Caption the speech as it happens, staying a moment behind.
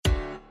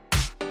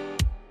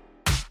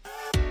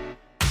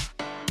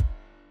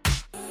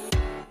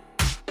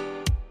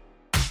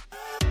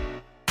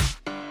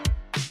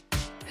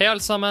Hei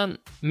alle sammen,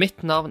 mitt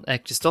navn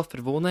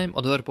Kristoffer Vonheim,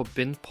 og du hører på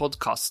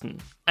Begynn-podcasten.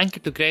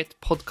 Enkelt og greit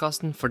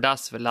podcasten for deg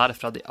som vil lære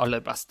fra de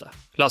aller beste.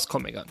 La oss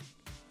komme i gang.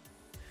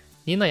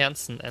 Nina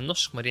Jensen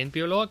norsk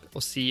marinbiolog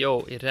og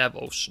CEO i Rev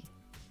Ocean.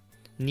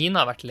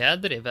 Nina har vært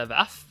leder i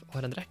WWF og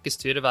har en rekke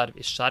styreverv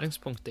i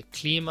skjæringspunktet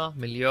klima,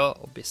 miljø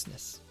og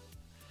business.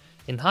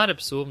 I denne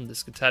episoden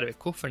diskuterer vi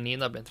hvorfor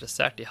Nina ble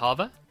interessert i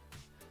havet,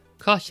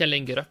 hva Kjell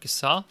Inge Røkke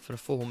sa for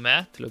å få henne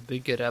med til å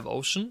bygge Rev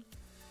Ocean,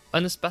 og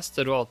hennes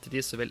beste råd til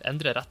de som vil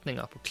endre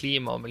retninger på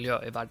klima og miljø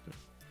i verden.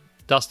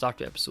 Da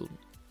starter vi episoden.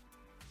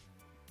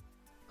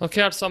 Ok,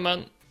 alle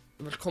sammen.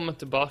 Velkommen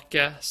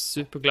tilbake.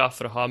 Superglad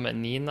for å ha med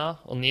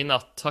Nina. Og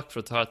Nina, takk for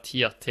å ta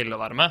tida til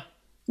å være med.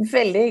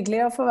 Veldig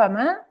hyggelig å få være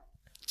med.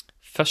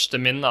 Første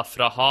minner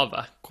fra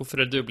havet.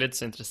 Hvorfor du blitt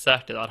så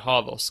interessert i det her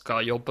havet og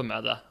skal jobbe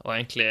med det, og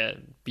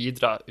egentlig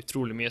bidra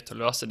utrolig mye til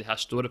å løse de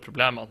her store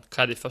problemene?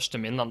 Hva de første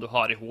minnene du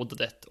har i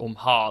hodet ditt om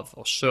hav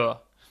og sjø?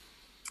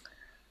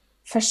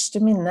 Første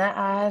minne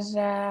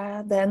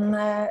den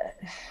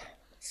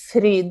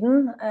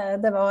fryden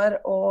det var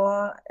å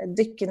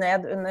dykke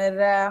ned under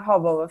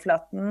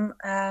havoverflaten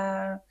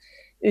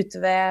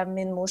ute ved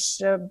min mors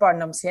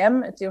barndomshjem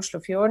ute i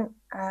Oslofjorden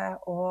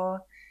og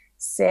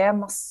se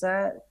masse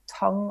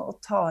tang og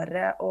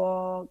tare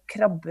og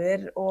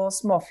krabber og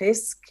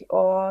småfisk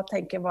og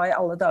tenke hva i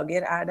alle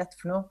dager dette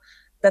for noe?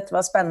 Dette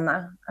var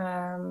spennende.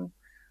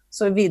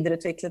 Så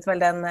videreutviklet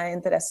vel den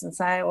interessen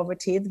seg over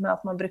tid med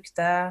at man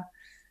brukte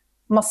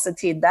masse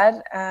tid der,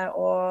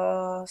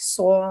 og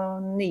så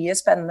nye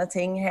spennende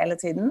ting hele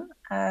tiden.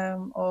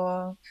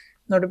 Og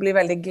når du blir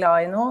veldig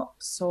glad i noe,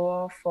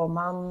 så får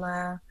man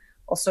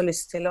også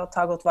lyst til å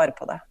ta godt vare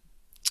på det.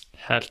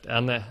 Helt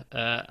enig.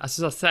 Jeg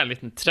synes jeg ser en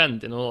liten trend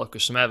i noen av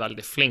dere som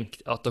veldig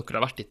flink, at dere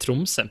har vært i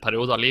Tromsø en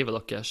periode av livet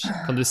deres.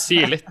 Kan du si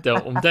litt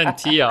om den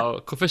tida,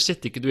 og hvorfor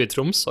sitter ikke du i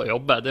Tromsø og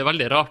jobber? Det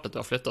veldig rart at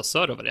du har flyttet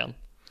sørover igjen.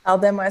 Ja,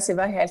 det må jeg si,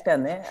 var helt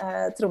enig.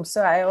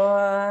 Tromsø jo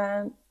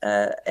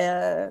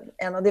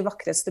en av de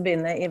vakreste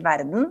byene i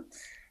verden,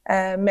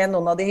 med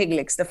noen av de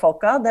hyggeligste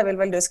folka, det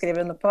vil vel du skrive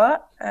under på,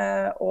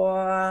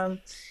 og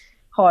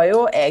har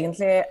jo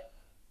egentlig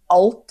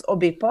alt å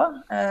by på.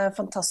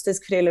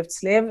 Fantastisk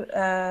friluftsliv,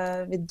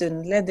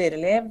 vidunderlig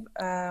dyreliv,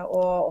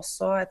 og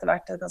også etter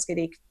hvert et ganske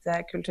rikt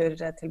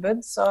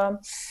kulturtilbud, så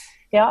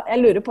ja,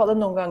 jeg lurer på det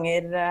noen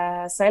ganger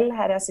selv,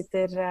 her jeg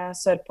sitter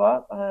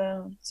sørpå,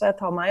 så jeg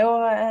tar meg jo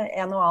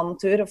en og annen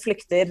tur og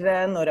flykter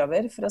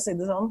nordover, for å si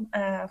det sånn,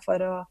 for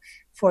å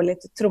få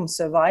litt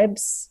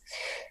Tromsø-vibes.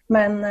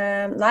 Men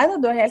nei da,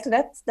 du har helt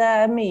rett,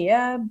 det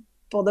mye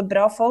både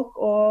bra folk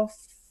og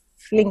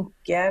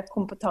flinke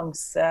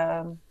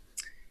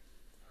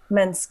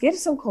kompetansemennesker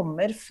som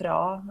kommer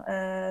fra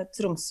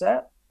Tromsø,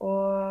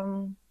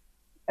 og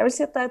jeg vil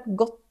si at det et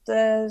godt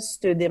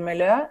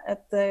studiemiljø,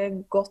 et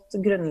godt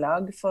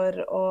grunnlag for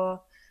å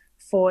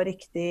få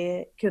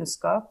riktig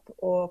kunnskap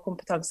og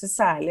kompetanse,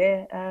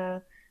 særlig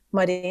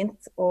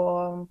marint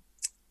og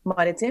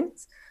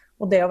maritimt.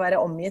 Og det å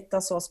være omgitt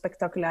av så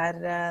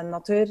spektakulær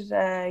natur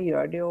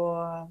gjør det jo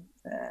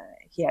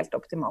helt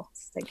optimalt,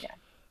 tenker jeg.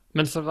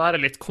 Men for å være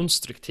litt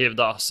konstruktiv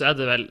da, så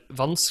det vel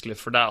vanskelig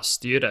for deg å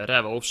styre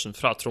Rev Ocean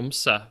fra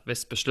Tromsø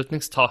hvis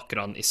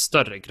beslutningstakerne i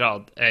større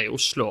grad i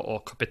Oslo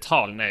og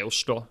kapitalen i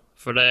Oslo.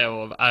 For det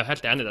jo, jeg jo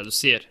helt enig i det du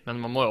sier, men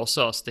man må jo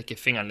også stikke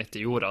fingeren litt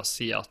i jorda og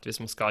si at hvis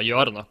man skal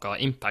gjøre noe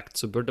impact,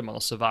 så burde man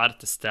også være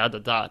til stede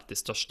der de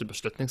største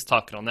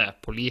beslutningstakerne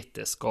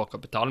politisk og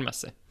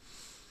kapitalmessig.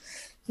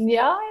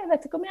 Ja, jeg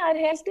vet ikke om jeg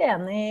helt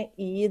enig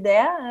i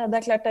det.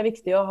 Det klart det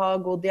viktig å ha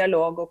god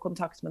dialog og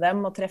kontakt med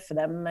dem og treffe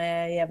dem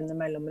med jevne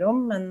mellomrom,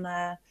 men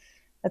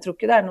jeg tror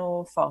ikke det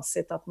noe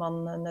fasit at man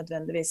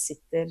nødvendigvis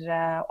sitter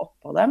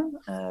oppå dem,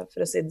 for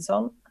å si det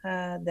sånn.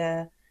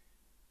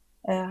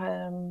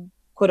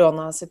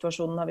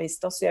 Koronasituasjonen har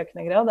vist oss i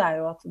økende grad,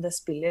 jo at det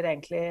spiller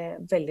egentlig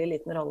veldig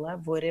liten rolle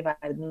hvor i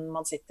verden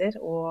man sitter,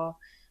 og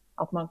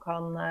at man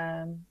kan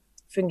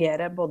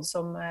fungere både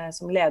som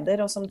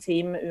leder og som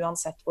team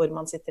uansett hvor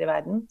man sitter i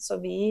verden.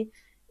 Så vi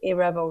i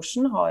Rev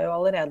Ocean har jo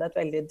allerede et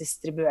veldig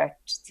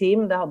distribuert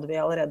team, det hadde vi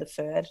allerede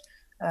før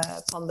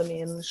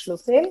pandemien slo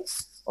til,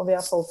 og vi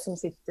har folk som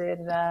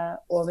sitter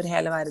over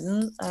hele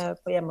verden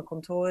på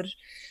hjemmekontor,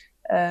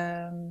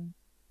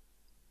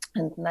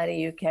 enten det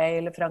i UK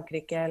eller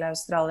Frankrike eller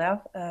Australia,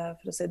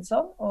 for å si det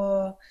sånn,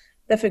 og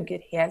det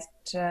funker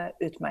helt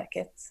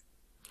utmerket.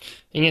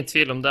 Ingen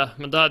tvil om det,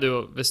 men da det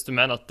jo, hvis du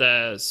mener at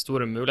det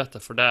store muligheter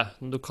for det,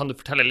 kan du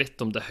fortelle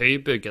litt om det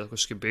høybygget dere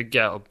skal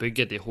bygge, og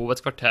bygge de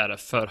hovedkvarteret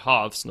for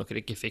hav som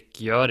dere ikke fikk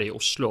gjøre i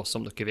Oslo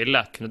som dere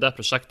ville. Kunne det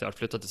prosjektet vært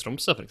flyttet til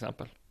Tromsø, for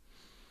eksempel?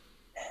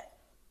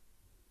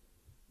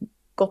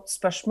 Godt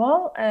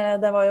spørsmål.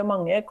 Det var jo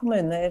mange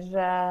kommuner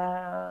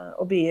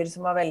og byer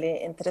som var veldig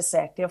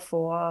interessert i å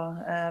få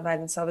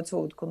verdenshavets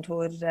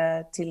hovedkontor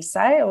til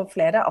seg, og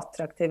flere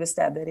attraktive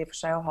steder i for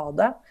seg å ha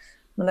det.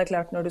 Men det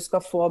klart, når du skal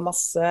få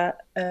masse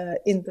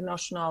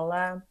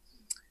internasjonale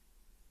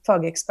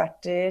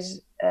fageksperter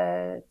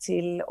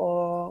til å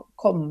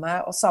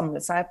komme og samle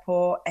seg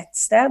på ett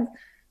sted,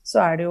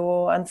 så det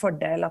jo en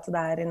fordel at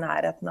det i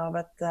nærheten av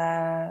et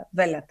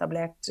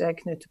veletablert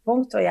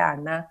knutepunkt, og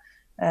gjerne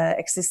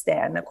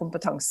eksisterende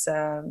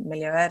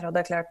kompetansemiljøer. Og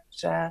det klart,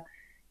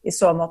 i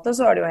så måte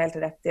så har du jo helt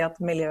rett i at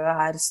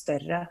miljøet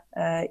større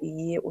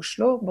i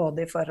Oslo,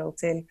 både i forhold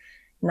til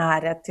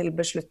nærhet til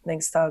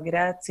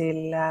beslutningstagere,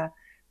 til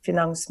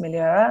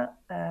finansmiljøet,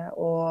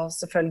 og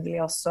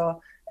selvfølgelig også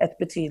et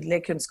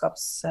betydelig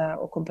kunnskaps-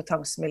 og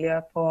kompetansemiljø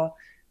på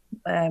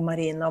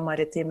marine og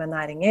maritime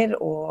næringer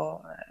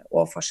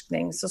og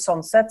forskning. Så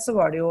sånn sett så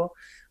var det jo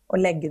å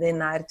legge det i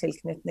nær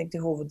tilknytning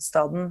til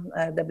hovedstaden.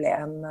 Det ble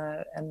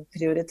en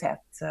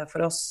prioritet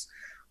for oss,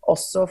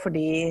 også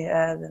fordi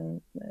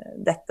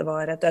dette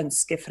var et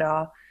ønske fra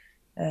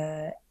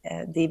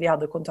de vi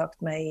hadde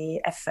kontakt med i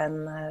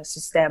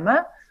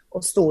FN-systemet,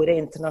 og store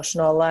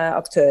internasjonale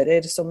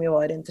aktører som jo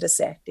var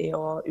interessert i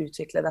å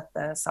utvikle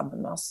dette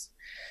sammen med oss.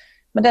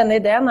 Men denne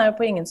ideen jo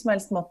på ingen som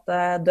helst måte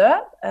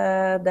død.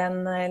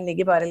 Den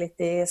ligger bare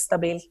litt i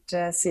stabilt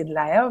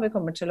sideleie, og vi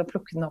kommer til å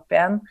plukke den opp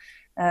igjen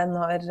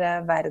når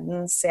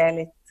verden ser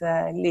litt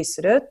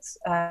lysere ut,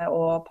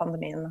 og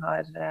pandemien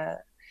har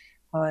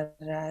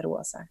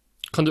roet seg.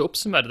 Kan du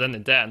oppsummere den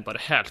ideen bare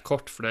helt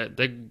kort, for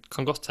det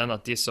kan godt hende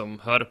at de som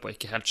hører på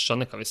ikke helt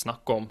skjønner hva vi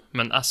snakker om,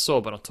 men jeg så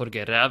bare at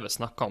Torgeir Reve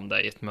snakket om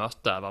det i et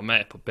møte jeg var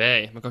med på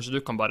BI, men kanskje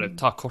du kan bare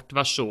ta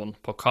kortversjonen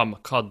på hva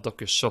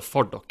dere så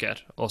for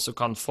dere, og så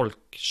kan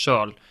folk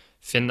selv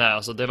finne,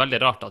 altså det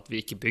veldig rart at vi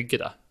ikke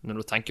bygger det,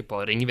 når du tenker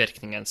på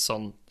ringvirkningen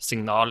sånn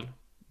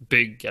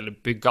signalbygg eller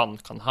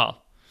byggene kan ha.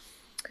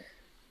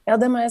 Ja,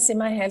 det må jeg si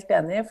meg helt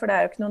enig i, for det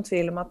jo ikke noen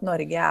tvil om at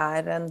Norge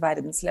en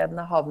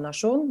verdensledende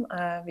havnasjon.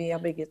 Vi har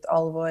bygget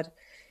all vår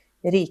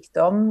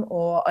rikdom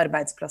og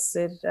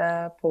arbeidsplasser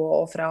på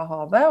og fra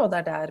havet, og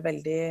det der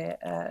veldig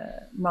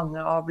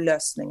mange av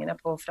løsningene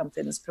på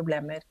fremtidens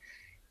problemer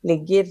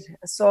ligger.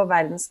 Så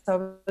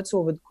verdenshavets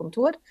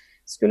hovedkontor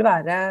skulle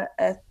være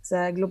et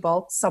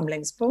globalt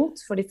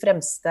samlingspunkt for de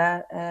fremste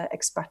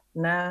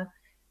ekspertene,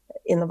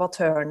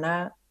 innovatørene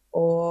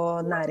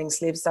og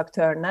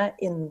næringslivsaktørene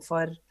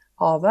innenfor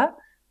havet,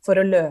 for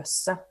å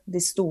løse de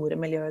store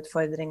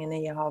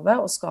miljøutfordringene i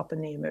havet og skape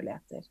nye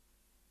muligheter.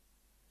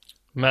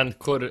 Men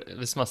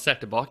hvis man ser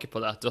tilbake på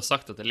det, at du har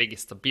sagt at det ligger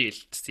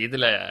stabilt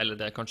sideleie, eller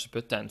det kanskje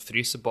putte en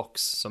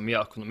fryseboks som mye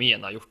av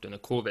økonomien har gjort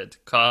under covid,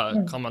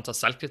 kan man ta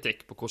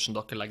selvkritikk på hvordan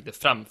dere legger det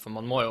frem? For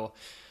man må jo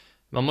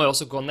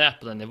også gå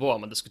ned på det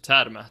nivået man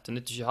diskuterer med. Det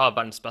nytter ikke å ha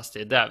verdens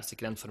beste idé hvis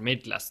ikke den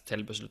formidles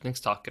til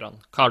beslutningstakerne.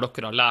 Hva har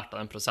dere lært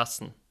av den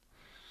prosessen?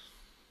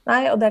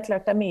 Nei, og det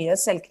klart det mye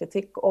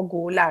selvkritikk og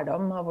god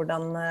lærdom av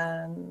hvordan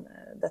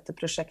dette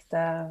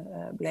prosjektet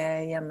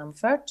ble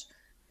gjennomført.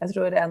 Jeg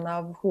tror en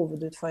av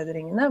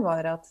hovedutfordringene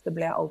var at det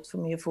ble alt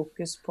for mye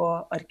fokus på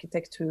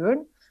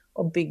arkitekturen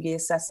og bygget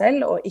i seg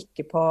selv, og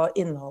ikke på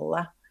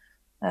innholdet.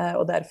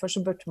 Og derfor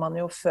så burde man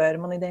jo, før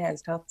man i det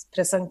hele tatt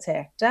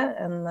presenterte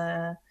en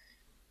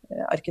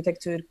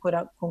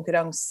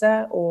arkitekturkonkurranse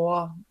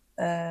og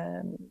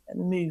en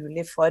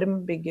mulig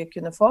form bygget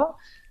kunne få,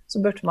 så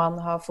burde man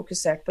ha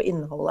fokusert på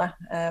innholdet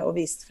og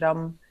vist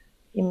fram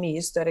i mye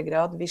større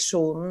grad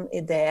visjonen,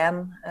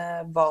 ideen,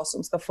 hva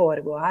som skal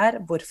foregå her,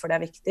 hvorfor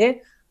det viktig,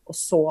 og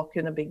så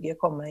kunne bygget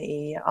komme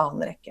i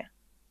annen rekke.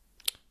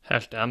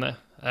 Helt enig.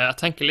 Jeg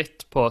tenker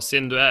litt på,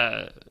 siden du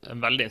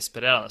en veldig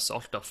inspirerende som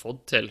alt har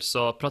fått til,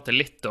 så prater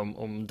jeg litt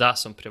om deg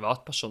som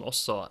privatperson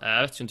også.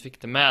 Jeg vet ikke om du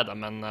fikk det med deg,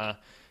 men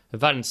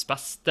verdens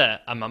beste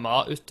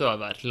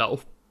MMA-utøver la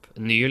opp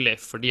nylig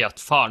fordi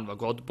at faren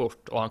var gått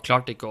bort, og han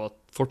klarte ikke å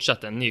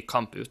fortsette en ny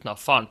kamp uten å ha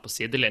faren på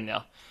sidelinja.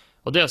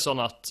 Og det jo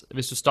sånn at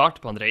hvis du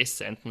starter på en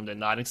reise, enten det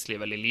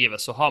næringslivet eller i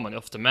livet, så har man jo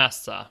ofte med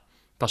seg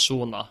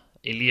personer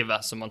i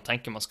livet som man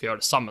tenker man skal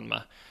gjøre det sammen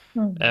med.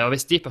 Og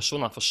hvis de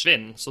personene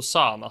forsvinner, så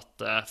sa han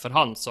at for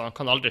han, så han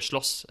kan aldri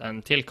slåss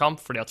en til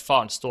kamp, fordi at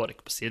faren står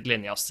ikke på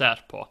sidelinja og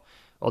ser på.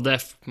 Og det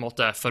på en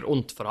måte for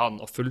ondt for han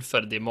å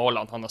fullføre de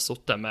målene han har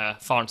suttet med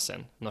faren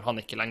sin, når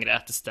han ikke lenger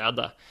til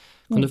stede.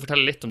 Kan du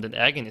fortelle litt om din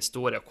egen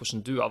historie, og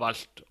hvordan du har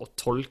valgt å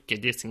tolke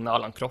de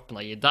signalene kroppen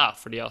har gitt deg,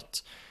 fordi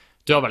at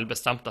du har vel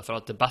bestemt deg for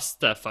at det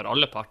beste for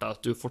alle parter er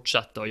at du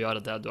fortsetter å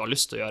gjøre det du har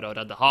lyst til å gjøre, og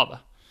redde havet?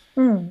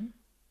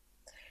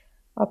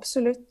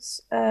 Absolutt.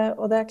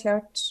 Og det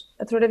klart,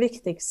 jeg tror det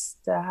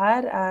viktigste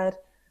her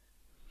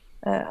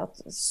at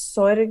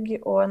sorg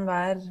og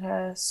enhver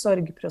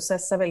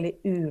sorgprosess veldig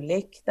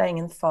ulik. Det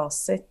ingen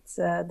fasit,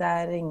 det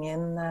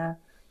ingen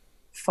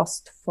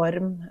fast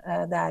form.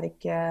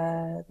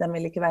 Den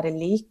vil ikke være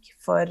lik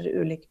for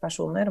ulike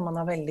personer, og man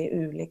har veldig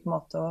ulik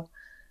måte å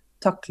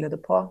takle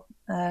det på.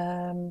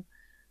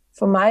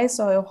 For meg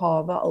så har jo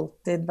havet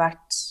alltid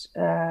vært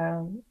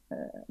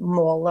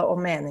målet og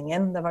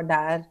meningen. Det var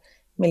der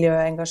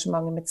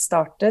miljøengasjementet mitt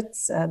startet.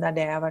 Det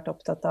det jeg har vært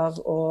opptatt av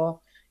å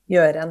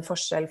gjøre en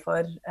forskjell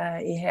for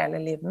i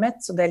hele livet mitt.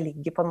 Så det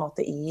ligger på en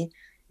måte i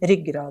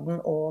ryggraden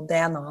og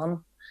DNA-en.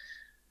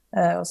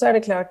 Og så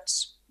det klart,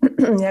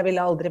 jeg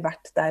ville aldri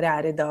vært der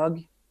jeg i dag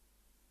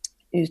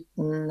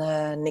uten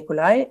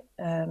Nikolai,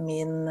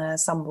 min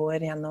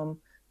samboer gjennom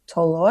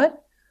 12 år,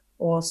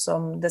 og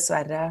som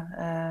dessverre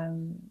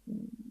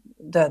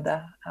døde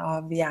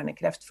av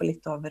hjernekreft for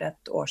litt over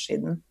et år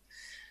siden.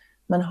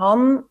 Men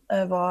han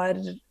var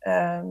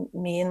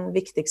min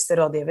viktigste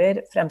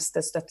rådgiver,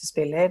 fremste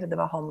støttespiller. Det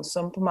var han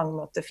som på mange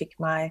måter fikk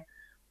meg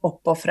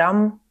opp og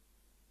fram,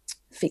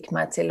 fikk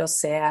meg til å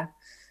se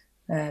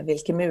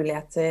hvilke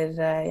muligheter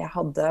jeg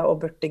hadde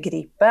og burde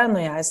gripe.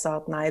 Når jeg sa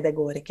at nei, det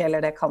går ikke,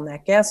 eller det kan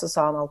jeg ikke, så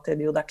sa han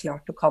alltid jo, det er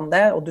klart du kan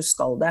det, og du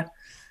skal det.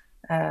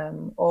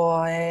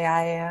 Og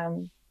jeg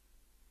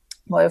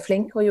var jo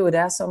flink og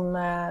gjorde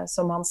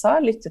som han sa,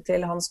 lyttet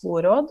til hans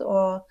gode råd,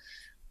 og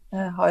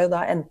har jo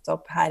da endt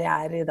opp her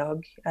jeg er i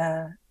dag,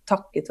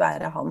 takket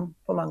være han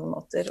på mange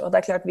måter. Og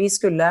det er klart vi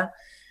skulle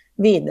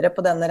videre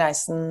på denne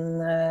reisen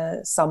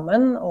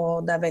sammen,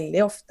 og det er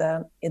veldig ofte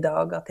i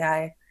dag at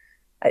jeg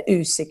er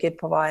usikker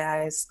på hva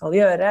jeg skal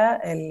gjøre,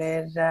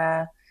 eller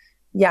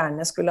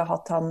gjerne skulle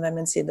hatt han ved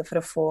min side for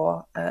å få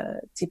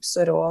tips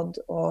og råd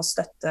og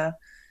støtte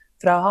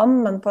fra han,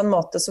 men på en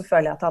måte så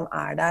føler jeg at han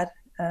er der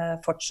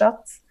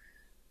fortsatt,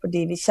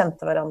 fordi vi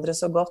kjente hverandre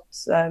så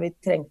godt. Vi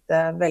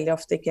trengte veldig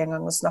ofte ikke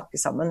engang å snakke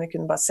sammen, vi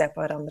kunne bare se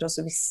på hverandre, og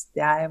så visste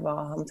jeg hva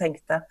han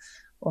tenkte,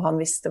 og han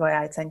visste hva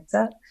jeg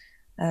tenkte.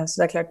 Så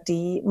det er klart,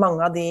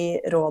 mange av de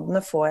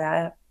rådene får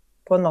jeg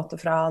på en måte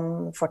fra han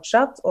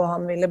fortsatt, og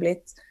han ville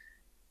blitt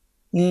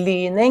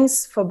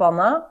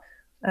lyningsforbanna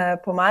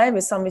på meg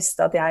hvis han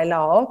visste at jeg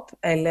la opp,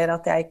 eller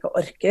at jeg ikke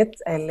orket,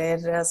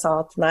 eller sa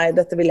at nei,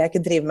 dette vil jeg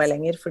ikke drive med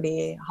lenger, fordi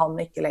han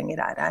ikke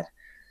lenger er her.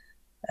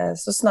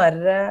 Så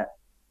snarere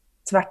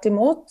tvert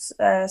imot,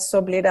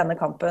 så blir denne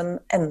kampen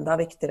enda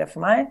viktigere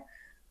for meg,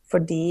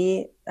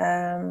 fordi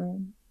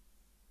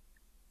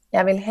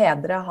jeg vil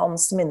hedre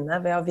hans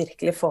minne ved å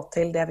virkelig få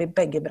til det vi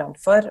begge brant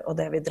for, og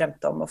det vi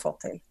drømte om å få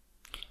til.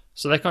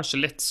 Så det er kanskje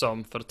litt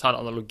som, for å ta en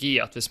analogi,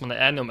 at hvis man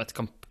er enig om et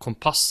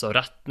kompass og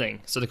retning,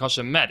 så er det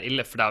kanskje mer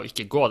ille for deg å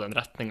ikke gå den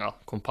retningen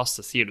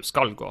kompasset sier du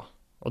skal gå.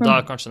 Og da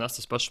er kanskje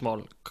neste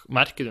spørsmål,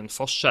 merker du en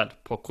forskjell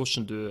på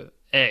hvordan du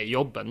er i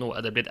jobben nå?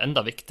 Er det blitt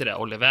enda viktigere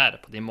å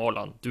levere på de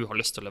målene du har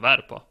lyst til å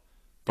levere på,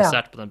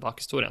 basert på den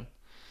bakhistorien?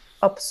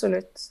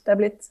 Absolutt. Det er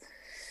blitt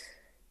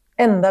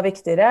enda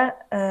viktigere.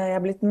 Jeg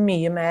er blitt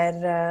mye mer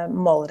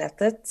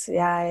målrettet.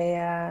 Jeg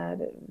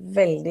er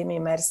veldig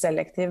mye mer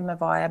selektiv med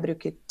hva jeg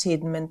bruker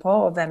tiden min på,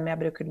 og hvem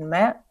jeg bruker den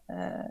med.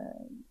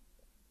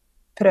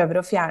 Prøver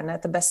å fjerne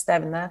etter beste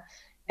evne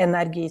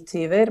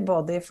energityver,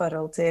 både i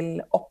forhold til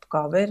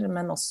oppgaver,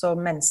 men også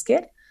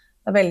mennesker.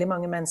 Det er veldig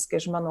mange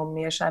mennesker som man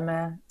omgir seg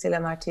med til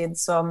enhver tid,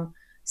 som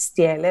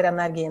stjeler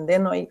energien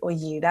din og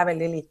gir deg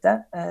veldig lite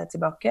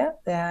tilbake.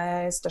 Det har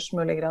jeg i størst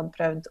mulig grad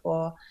prøvd å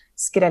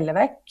skrelle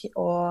vekk,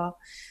 og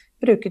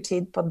bruker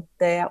tid på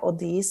det og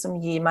de som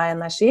gir meg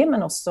energi,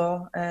 men også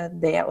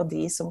det og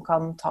de som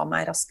kan ta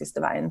meg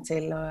raskeste veien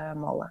til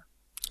målet.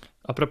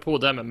 Apropos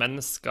det med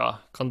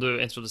mennesker, kan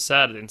du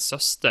introdusere din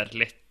søster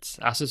litt?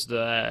 Jeg synes det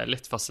er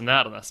litt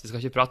fascinerende. Vi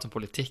skal ikke prate om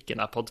politikken i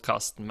denne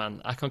podcasten, men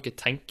jeg kan ikke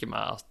tenke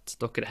meg at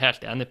dere er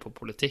helt enige på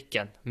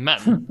politikken.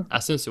 Men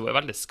jeg synes hun er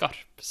veldig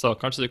skarp, så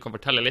kanskje du kan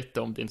fortelle litt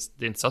om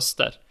din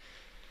søster?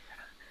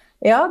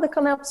 Ja, det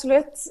kan jeg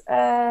absolutt.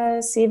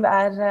 Siv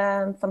er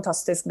en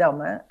fantastisk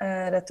dame,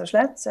 rett og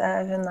slett.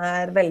 Hun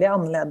er veldig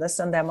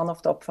annerledes enn det man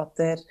ofte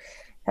oppfatter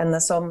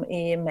henne som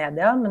i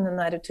media, men hun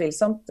er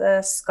utvilsomt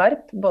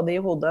skarp, både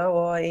i hodet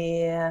og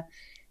i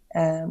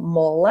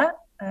målet,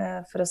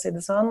 for å si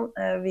det sånn.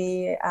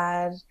 Vi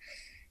er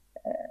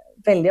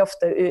veldig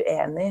ofte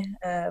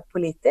uenige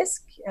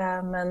politisk,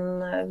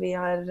 men vi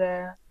har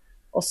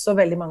også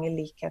veldig mange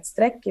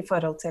likhetstrekk i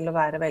forhold til å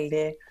være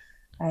veldig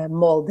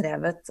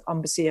måldrevet,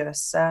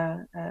 ambisiøse,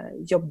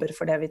 jobber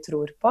for det vi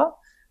tror på.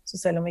 Så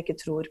selv om vi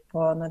ikke tror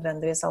på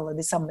nødvendigvis alle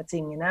de samme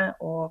tingene,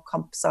 og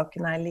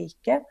kampsakene er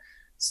like,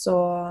 så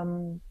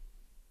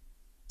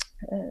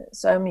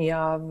er jo mye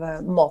av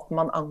måten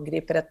man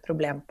angriper et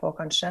problem på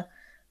kanskje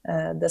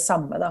det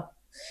samme da.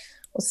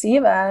 Og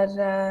Siv er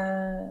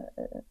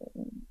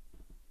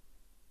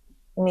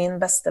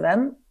min beste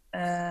venn,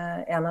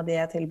 en av de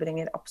jeg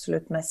tilbringer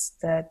absolutt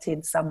mest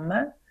tid sammen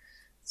med,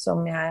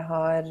 som jeg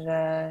har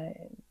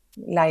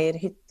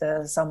leier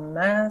hytte sammen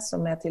med,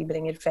 som jeg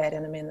tilbringer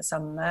feriene mine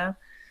sammen med,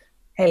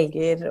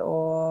 helger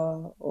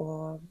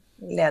og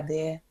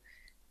ledig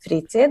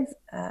fritid,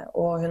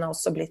 og hun har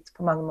også blitt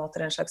på mange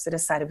måter en slags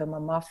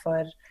reservemamma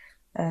for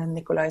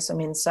Nikolai som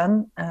min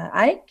sønn,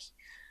 Eik,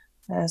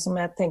 som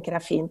jeg tenker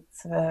er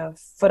fint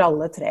for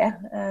alle tre,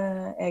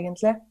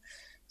 egentlig.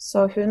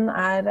 Så hun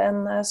er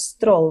en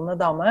strålende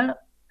dame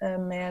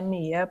med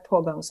mye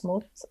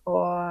pågangsmot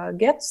og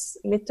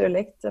guts, litt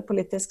ulikt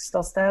politisk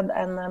ståsted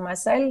enn meg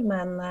selv,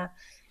 men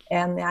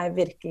en jeg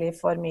virkelig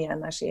får mye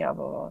energi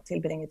av å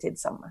tilbringe tid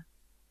sammen med.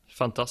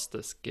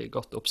 Fantastisk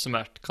godt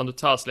oppsummert. Kan du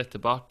ta oss litt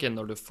tilbake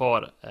når du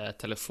får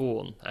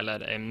telefon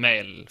eller en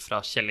mail fra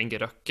Kjell Inge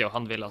Røkke, og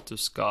han vil at du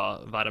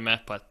skal være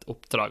med på et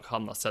oppdrag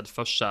han har sett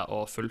for seg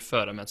å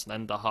fullføre mens han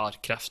enda har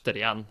krefter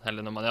igjen,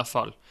 eller når man i hvert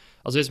fall...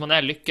 Altså hvis man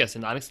er lykkes i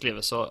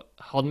næringslivet, så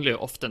handler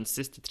jo ofte den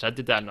siste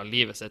tredjedelen av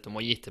livet sitt om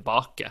å gi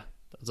tilbake.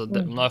 Altså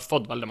man har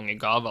fått veldig mange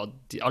gaver,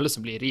 og alle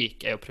som blir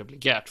rik er jo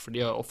privilegert, for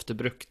de har ofte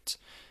brukt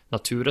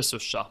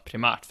naturressurser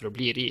primært for å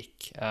bli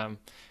rik.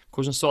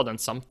 Hvordan så den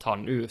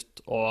samtalen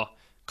ut, og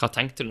hva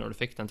tenkte du når du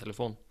fikk den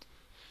telefonen?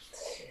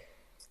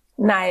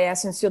 Nei, jeg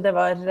synes jo det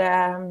var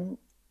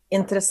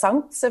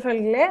interessant,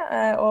 selvfølgelig,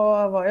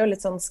 og var jo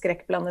litt sånn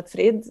skrekkblandet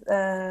fryd,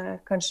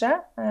 kanskje.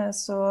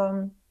 Så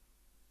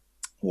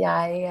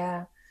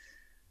jeg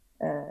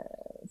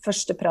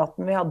første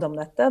praten vi hadde om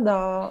dette, da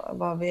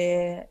var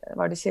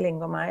det Kjell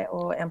Inge og meg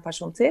og en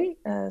person til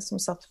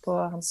som satt på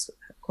hans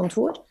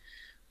kontor,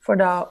 for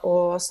da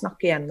å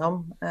snakke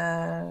gjennom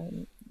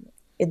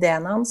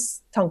ideene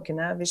hans,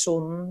 tankene,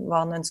 visjonen,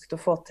 hva han ønsket å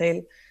få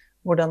til,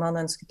 hvordan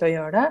han ønsket å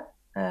gjøre det,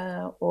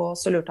 og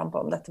så lurte han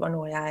på om dette var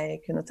noe jeg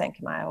kunne tenke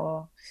meg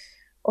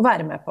å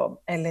være med på,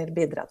 eller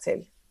bidra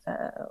til.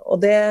 Og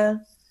det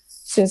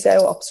synes jeg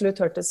jo absolutt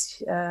hørtes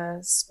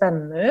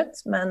spennende ut,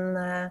 men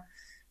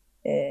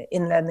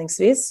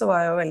innledningsvis så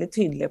var jeg jo veldig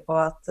tydelig på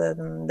at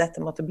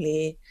dette måtte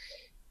bli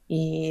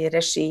i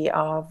regi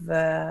av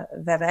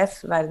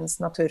WWF,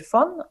 Verdens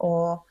naturfond,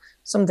 og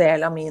som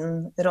del av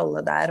min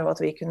rolle der, og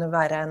at vi kunne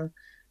være en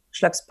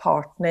slags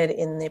partner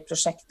inn i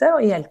prosjektet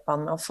og hjelpe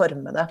han med å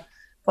forme det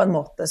på en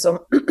måte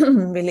som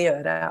ville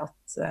gjøre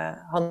at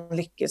han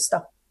lykkes da.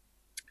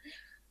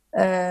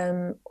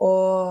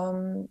 Og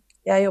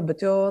jeg jobbet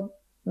jo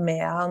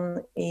med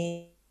han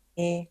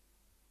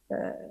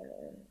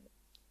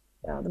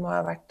det må ha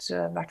vært i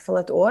hvert fall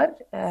et år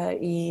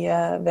i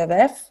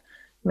WWF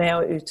med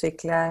å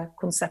utvikle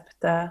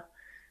konseptet,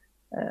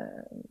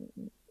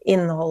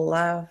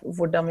 innholdet,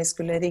 hvordan vi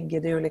skulle rigge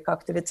de ulike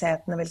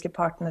aktivitetene, hvilke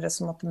partnere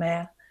som måtte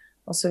med,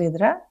 og så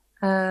videre.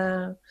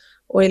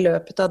 Og i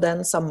løpet av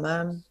den samme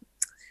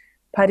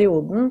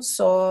perioden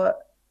så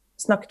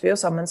snakket vi jo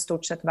sammen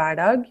stort sett hver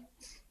dag,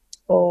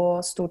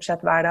 og stort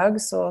sett hver dag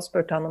så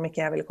spurte han om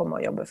ikke jeg ville komme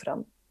og jobbe for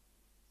han.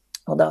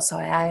 Og da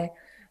sa jeg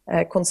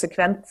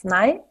konsekvent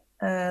nei.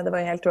 Det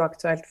var helt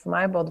uaktuelt for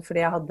meg, både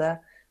fordi jeg hadde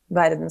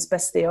verdens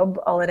beste jobb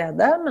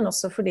allerede, men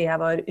også fordi jeg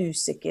var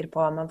usikker på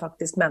om han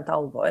faktisk mente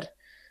alvor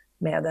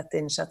med dette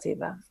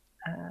initiativet.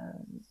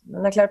 Men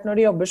det er klart, når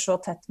du jobber så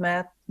tett med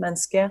et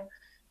menneske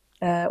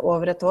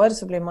over et år,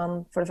 så blir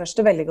man for det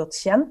første veldig godt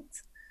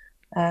kjent.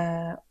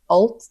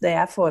 Alt det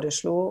jeg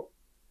foreslo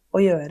å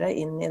gjøre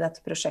inn i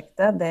dette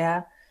prosjektet,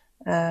 det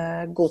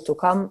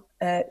godtok han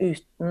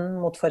uten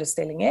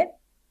motforestillinger.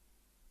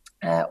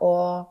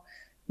 Og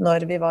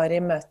når vi var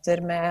i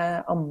møter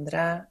med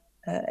andre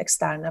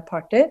eksterne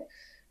parter,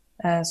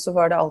 så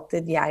var det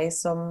alltid jeg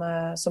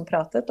som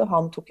pratet, og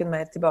han tok en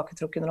mer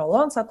tilbaketrukken rolle,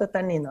 og han sa at dette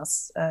er Ninas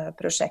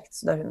prosjekt,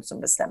 så det er hun som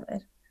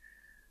bestemmer.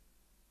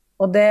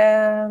 Og det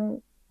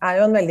er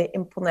jo en veldig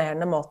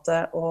imponerende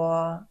måte å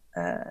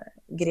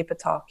gripe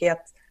tak i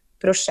et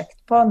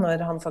prosjekt på,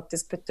 når han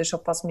faktisk putter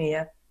såpass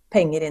mye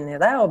penger inn i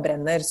det, og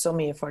brenner så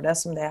mye for det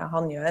som det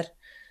han gjør.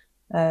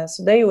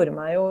 Så det gjorde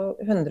meg jo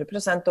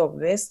 100%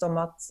 overbevist om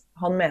at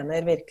han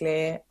mener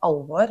virkelig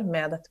alvor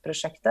med dette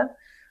prosjektet.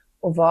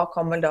 Og hva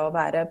kan vel da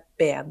være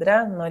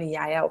bedre når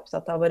jeg er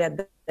opptatt av å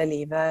redde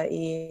livet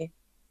i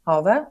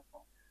havet,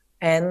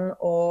 enn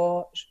å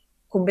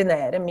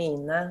kombinere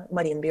mine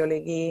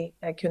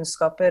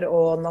marinbiologikunnskaper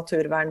og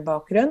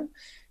naturvernbakgrunn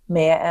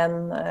med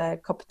en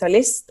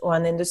kapitalist og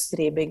en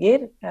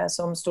industribygger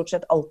som stort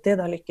sett alltid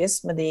har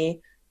lykkes med de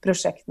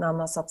prosjektene han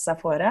har satt seg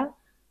fore.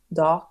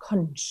 Da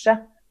kanskje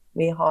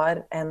vi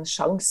har en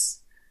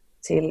sjanse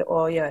til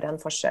å gjøre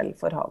en forskjell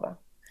for havet.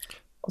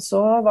 Og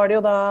så var det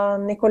jo da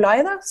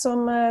Nikolai da,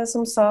 som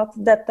sa at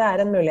dette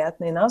er en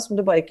mulighet, Nina, som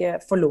du bare ikke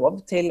får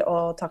lov til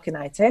å takke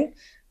nei til.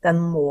 Den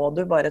må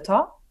du bare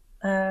ta.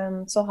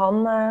 Så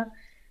han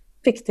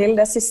fikk til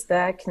det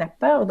siste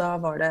kneppet, og da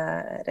var det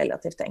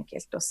relativt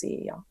enkelt å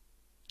si ja.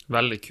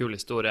 Veldig kul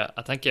historie.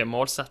 Jeg tenker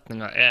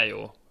målsetningen er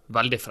jo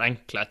veldig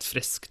forenklet, et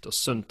friskt og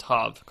sunt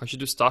hav. Kan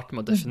ikke du starte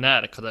med å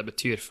definere hva det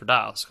betyr for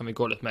deg, og så kan vi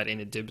gå litt mer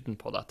inn i dybden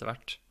på det etter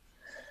hvert?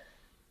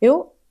 Jo,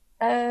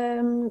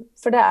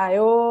 for det er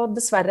jo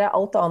dessverre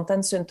alt annet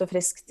enn sunt og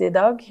friskt i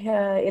dag.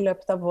 I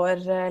løpet av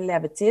vår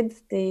levetid,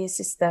 de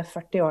siste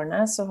 40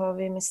 årene, så har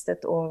vi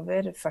mistet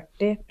over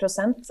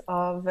 40%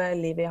 av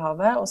livet i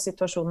havet, og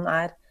situasjonen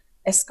er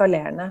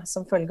eskalerende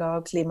som følge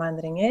av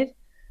klimaendringer,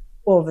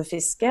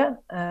 overfiske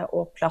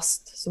og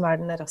plast, som er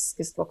den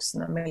raskest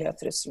voksende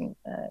miljøtrusselen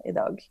i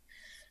dag.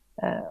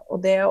 Og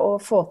det å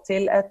få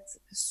til et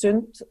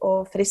sunt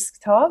og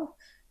friskt hav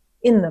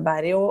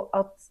innebærer jo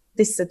at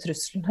disse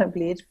truslene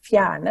blir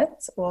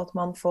fjernet, og at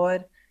man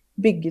får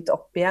bygget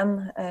opp igjen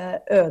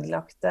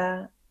ødelagte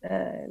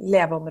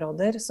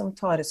leveområder som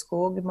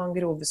tareskog,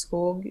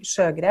 mangroveskog,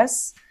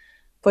 sjøgress,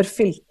 får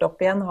fylt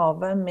opp igjen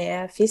havet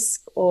med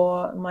fisk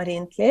og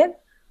marint liv,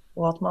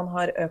 og at man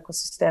har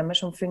økosystemer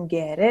som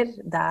fungerer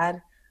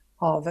der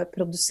havet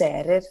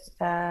produserer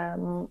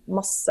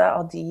masse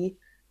av de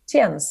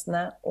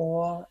tjenestene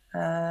og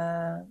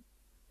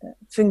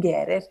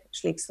fungerer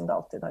slik som det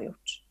alltid har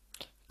gjort.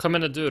 Hva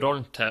mener du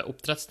rollen til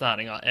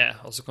oppdrettsnæringen er?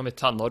 Og så kan vi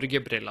ta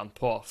Norge-brillene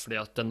på, fordi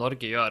at det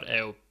Norge gjør er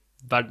jo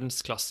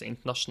verdensklasse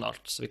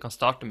internasjonalt, så vi kan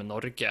starte med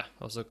Norge.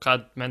 Altså, hva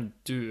mener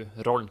du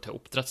rollen til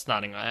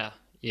oppdrettsnæringen er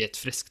i et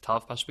friskt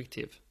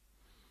havperspektiv?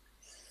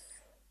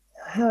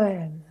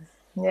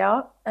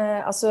 Ja,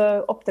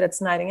 altså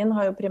oppdrettsnæringen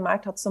har jo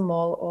primært hatt som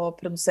mål å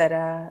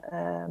produsere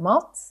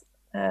mat.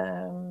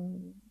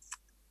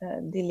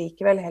 De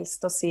liker vel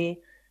helst å si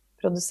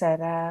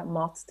produsere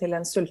mat til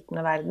en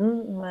sultende verden,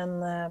 men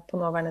på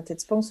nåværende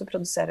tidspunkt så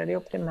produserer de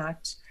jo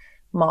primært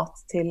mat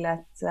til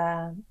et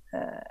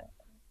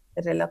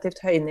relativt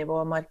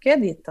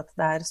høynivåmarked, gitt at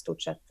det er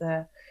stort sett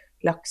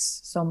laks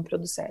som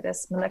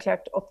produseres. Men det er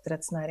klart,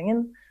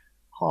 oppdrettsnæringen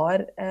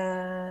har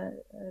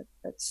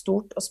et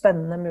stort og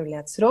spennende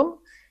mulighetsrom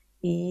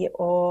i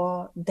å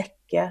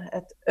dekke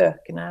et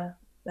økende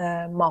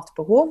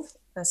matbehov,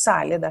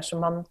 særlig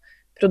dersom man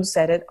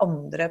produserer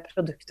andre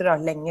produkter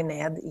lenger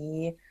ned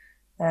i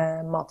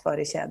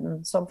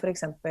matvarekjeden, som for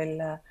eksempel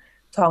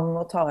tang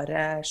og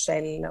tare,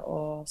 skjell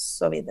og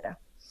så videre.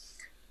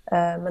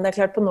 Men det er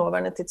klart, på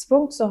nåværende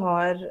tidspunkt så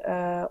har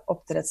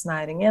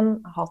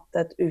oppdrettsnæringen hatt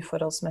et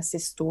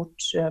uforholdsmessig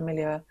stort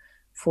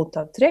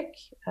miljøfotavtrykk,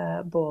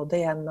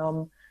 både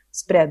gjennom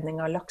spredning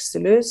av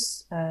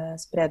lakselus,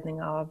 spredning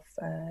av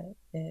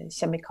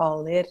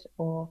kjemikalier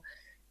og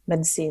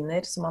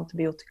medisiner som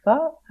antibiotika,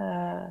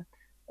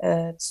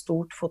 et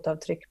stort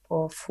fotavtrykk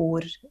på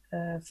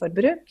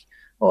fôrforbruk,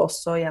 og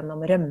også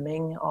gjennom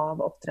rømming av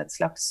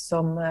oppdrettslaks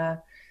som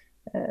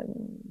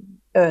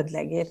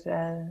ødelegger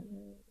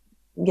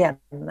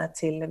genene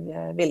til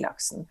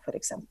villaksen, for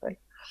eksempel.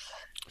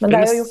 Men det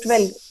er jo gjort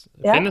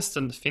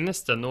Finnes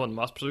det noen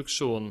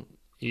matproduksjon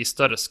i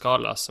større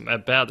skala som er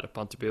bedre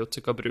på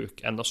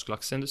antibiotikabruk enn norsk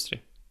lakseindustri?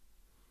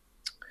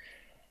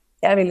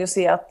 Jeg vil jo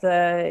si at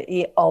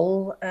i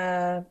all,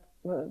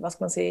 hva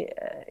skal man si,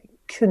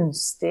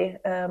 kunstig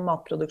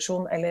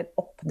matproduksjon eller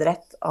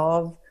oppdrett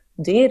av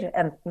dyr,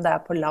 enten det er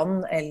på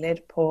land eller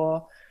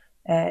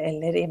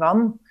i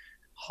vann,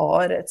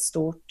 har et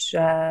stort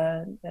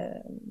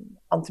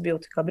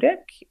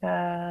antibiotikabruk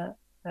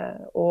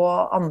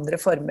og andre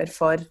former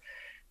for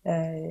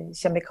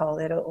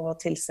kjemikalier og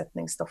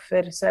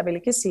tilsetningsstoffer. Så jeg vil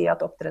ikke si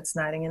at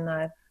oppdrettsnæringen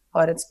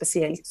har et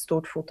spesielt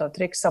stort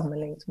fotavtrykk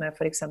sammenlignet med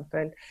for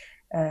eksempel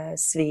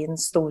svin,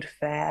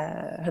 storfe,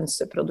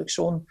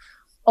 hønseproduksjon.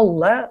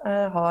 Alle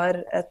har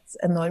et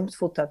enormt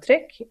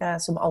fotavtrykk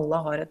som alle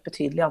har et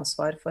betydelig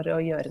ansvar for å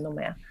gjøre noe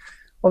med.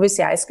 Og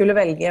hvis jeg skulle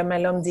velge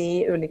mellom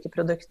de ulike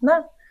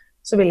produktene,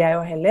 så ville jeg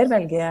jo heller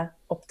velge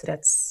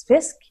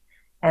oppdrettsfisk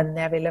enn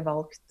jeg ville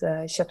valgt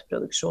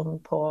kjøttproduksjon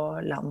på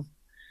land.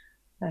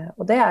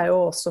 Og det er jo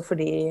også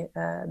fordi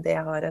det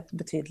har et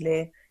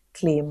betydelig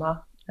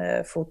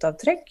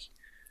klimafotavtrykk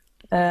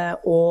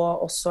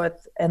og også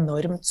et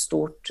enormt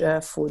stort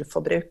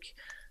fôrforbruk.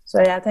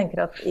 Så jeg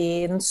tenker at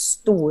i den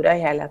store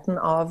helheten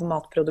av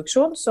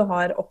matproduksjon så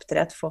har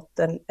oppdrett fått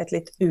et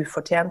litt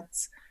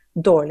ufortjent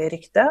dårlig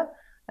rykte,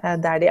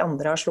 der de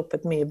andre har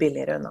sluppet mye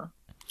billigere unna.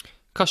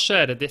 Hva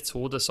skjer i ditt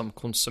hode som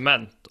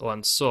konsument og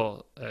en så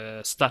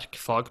sterk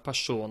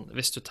fagperson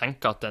hvis du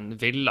tenker at en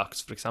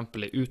villaks for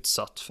eksempel er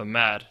utsatt for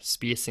mer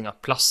spising av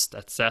plast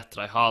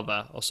etc. i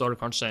havet, og så har du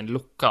kanskje en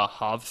lukket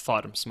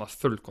havfarm som har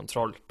full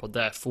kontroll på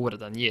det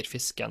fôret den gir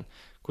fisken?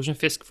 Hvilken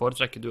fisk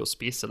foretrekker du å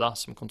spise da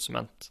som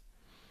konsument?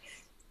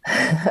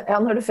 Ja,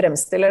 når du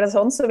fremstiller det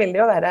sånn, så vil det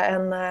jo være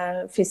en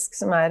fisk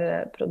som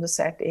er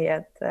produsert i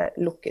et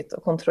lukket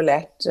og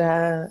kontrollert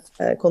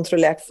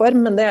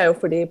form, men det er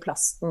jo fordi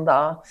plasten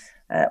da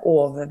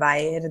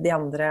overveier de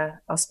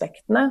andre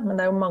aspektene. Men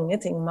det er jo mange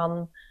ting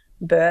man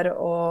bør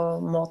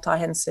og må ta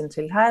hensyn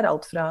til her,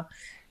 alt fra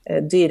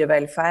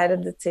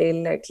dyrevelferd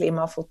til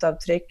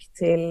klimafotavtrykk,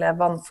 til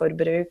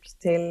vannforbruk,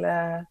 til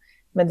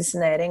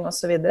medisinering og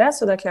så videre.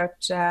 Så det er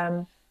klart,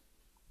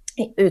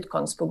 i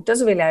utgangspunktet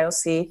så vil jeg jo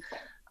si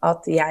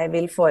at jeg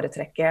vil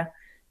foretrekke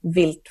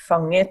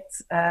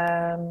viltfanget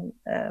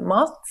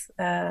mat,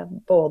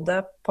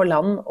 både på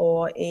land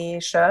og i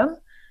sjøen,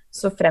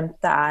 så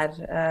fremt det er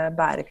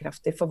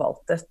bærekraftig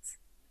forvaltet.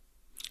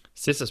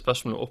 Siste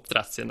spørsmål om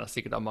oppdrett, siden jeg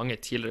sikkert har mange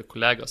tidligere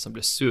kollegaer som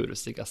blir sur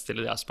hvis jeg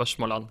stiller de her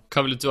spørsmålene. Hva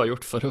ville du ha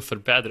gjort for å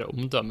forbedre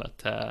omdømmet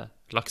til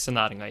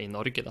laksenæringen i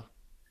Norge da?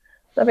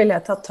 Da ville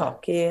jeg tatt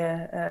tak i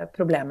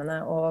problemene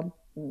og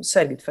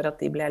sørget for at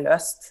de ble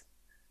løst.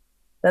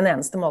 Den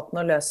eneste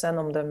måten å løse en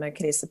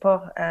omdømmekrise på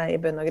i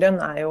bunn og grunn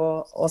er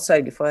jo å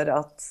sørge for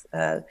at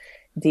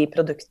de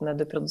produktene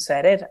du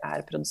produserer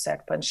er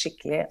produsert på en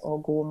skikkelig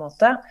og god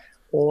måte,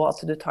 og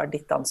at du tar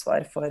ditt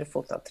ansvar for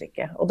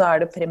fotavtrykket. Og da er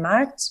det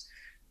primært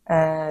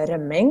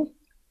rømming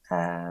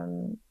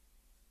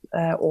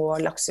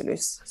og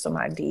lakselus som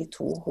er de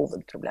to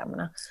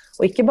hovedproblemene.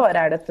 Og ikke bare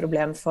er det et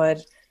problem for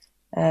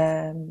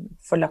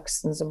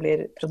laksen som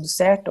blir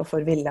produsert og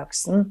for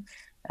villaksen,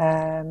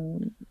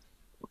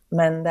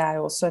 men det er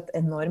jo også et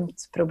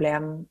enormt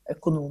problem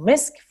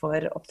økonomisk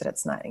for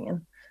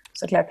oppdrettsnæringen.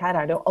 Så klart, her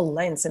er det jo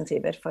alle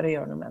insentiver for å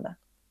gjøre noe med det.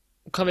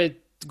 Kan vi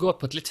gå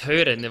på et litt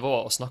høyere nivå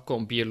og snakke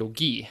om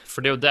biologi?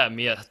 For det er jo det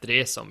mye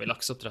dreier seg om i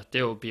lakseoppdrett. Det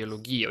er jo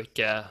biologi og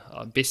ikke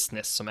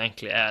business som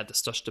egentlig er det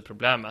største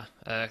problemet.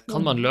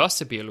 Kan man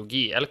løse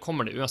biologi, eller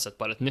kommer det uansett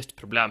bare et nytt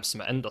problem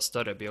som er enda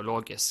større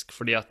biologisk?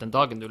 Fordi at den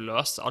dagen du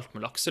løser alt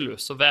med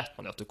lakselus, så vet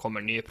man jo at det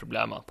kommer nye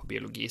problemer på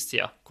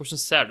biologisiden.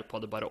 Hvordan ser du på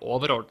det bare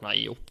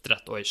overordnet i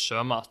oppdrett og i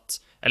sjømat?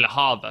 eller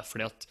havet,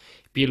 fordi at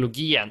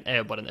biologien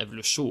er jo bare en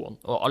evolusjon,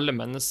 og alle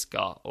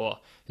mennesker, og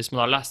hvis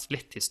man har lest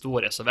litt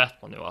historie, så vet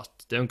man jo at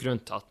det er en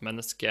grunn til at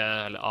mennesker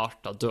eller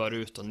arter dør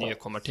ut og nye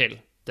kommer til.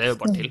 Det er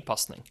jo bare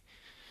tilpasning.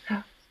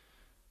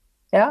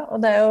 Ja,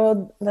 og det er jo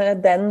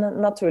den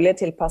naturlige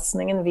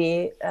tilpasningen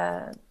vi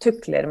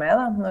tukler med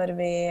da, når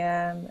vi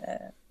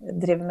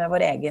driver med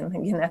vår egen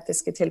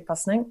genetiske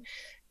tilpasning,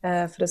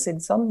 for å si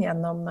det sånn,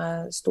 gjennom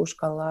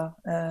storskala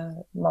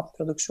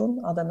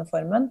matproduksjon av denne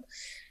formen.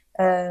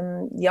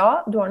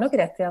 Ja, du har nok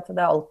rett i at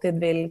det alltid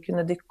vil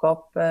kunne dykke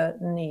opp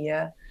nye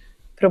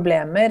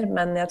problemer,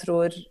 men jeg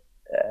tror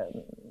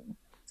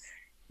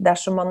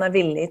dersom man er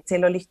villig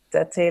til å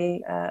lytte til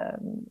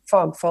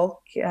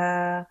fagfolk,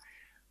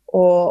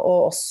 og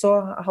også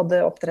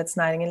hadde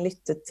oppdrettsnæringen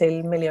lyttet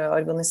til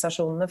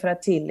miljøorganisasjonene fra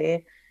et tidlig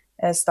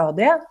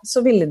stadie,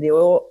 så ville de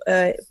jo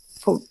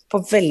på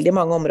veldig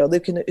mange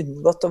områder kunne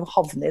unngått å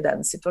havne i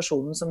den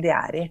situasjonen som de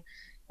er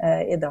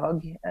i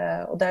dag.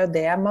 Og det er jo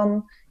det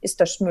man i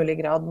størst mulig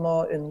grad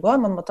må unngå.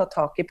 Man må ta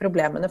tak i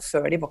problemene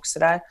før de vokser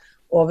deg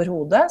over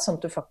hodet, sånn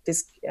at du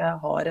faktisk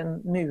har en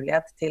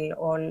mulighet til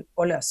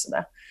å løse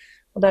det.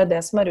 Og det er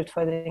det som er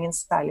utfordringen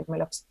særlig med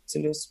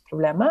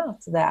lakselusproblemet,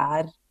 at det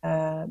er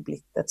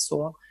blitt et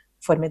så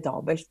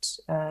formidabelt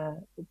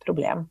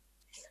problem.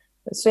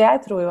 Så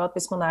jeg tror jo at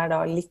hvis man er da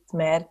litt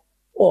mer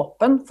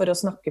åpen for å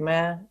snakke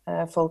med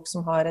folk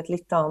som har et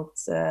litt annet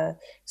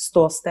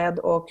ståsted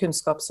og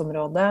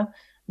kunnskapsområde,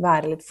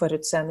 være litt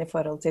forutseende i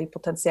forhold til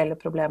potensielle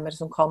problemer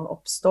som kan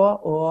oppstå,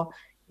 og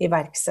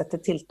iverksette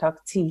tiltak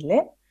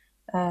tidlig,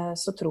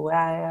 så tror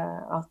jeg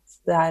at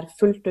det er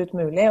fullt ut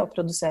mulig å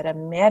produsere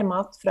mer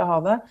mat fra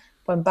havet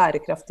på en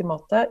bærekraftig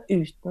måte,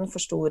 uten for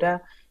store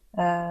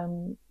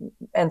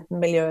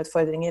enten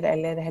miljøutfordringer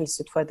eller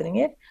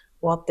helseutfordringer,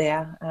 og at det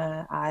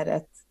er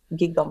et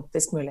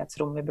gigantisk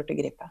mulighetsrom vi burde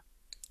gripe.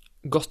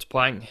 Godt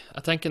poeng.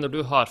 Jeg tenker når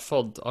du har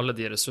fått alle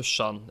de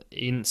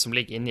ressursene som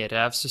ligger inne i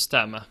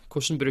revsystemet,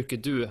 hvordan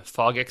bruker du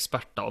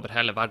fageksperter over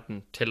hele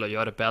verden til å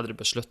gjøre bedre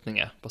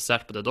beslutninger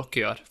basert på det dere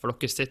gjør? For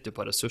dere sitter jo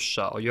på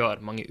ressurser og gjør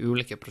mange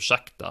ulike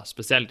prosjekter,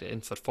 spesielt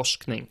innenfor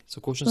forskning.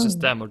 Så hvordan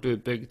system har du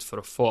bygd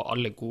for å få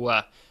alle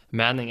gode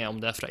meninger,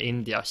 om det er fra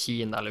India,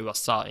 Kina eller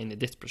USA, inn i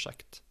ditt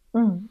prosjekt?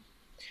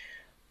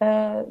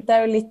 Det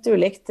er jo litt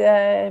ulikt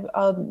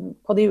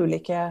på de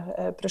ulike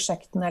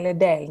prosjektene eller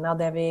delene av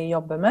det vi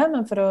jobber med,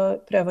 men for å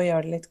prøve å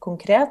gjøre det litt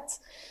konkret,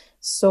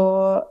 så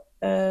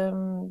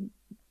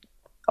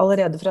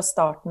allerede fra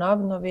starten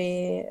av, når vi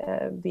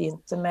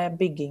begynte med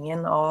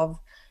byggingen av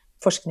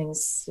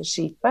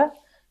forskningsskipet,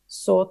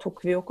 så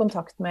tok vi jo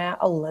kontakt med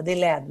alle de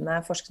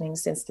ledende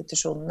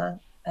forskningsinstitusjonene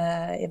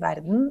i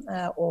verden,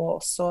 og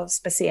også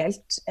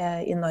spesielt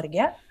i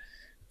Norge,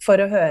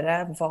 for å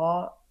høre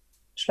hva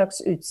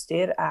slags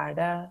utstyr er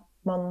det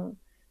man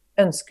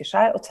ønsker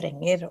seg og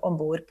trenger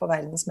ombord på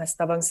verdens mest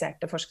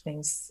avanserte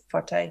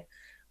forskningsfartøy.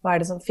 Hva er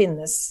det som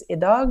finnes i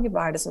dag?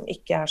 Hva er det som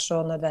ikke er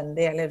så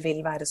nødvendig eller vil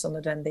være så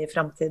nødvendig i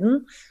fremtiden?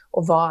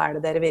 Og hva er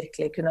det dere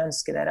virkelig kunne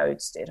ønske dere av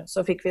utstyr?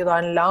 Så fikk vi da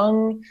en lang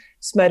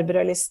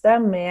smørbrødliste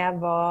med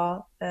hva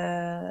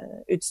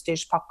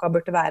utstyrspakka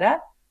burde være,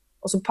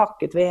 og så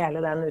pakket vi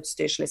hele den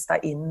utstyrslista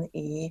inn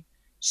i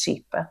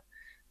skipet.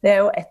 Det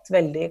er jo et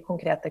veldig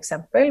konkret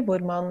eksempel,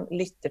 hvor man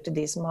lytter til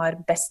de som har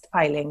best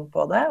peiling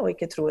på det, og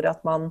ikke tror at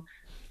man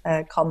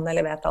kan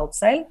eller vet alt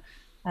selv,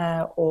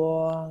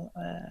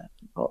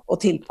 og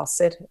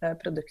tilpasser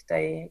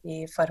produktet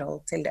i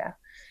forhold til det.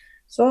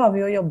 Så har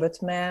vi jo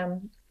jobbet med,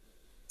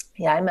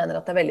 jeg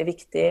mener at det er veldig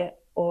viktig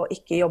å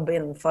ikke jobbe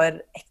innenfor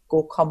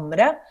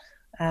ekkokamre,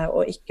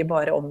 og ikke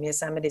bare omgi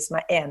seg med de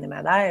som er enige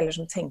med deg, eller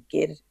som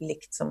tenker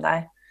likt som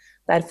deg.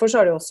 Derfor så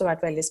har det også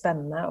vært veldig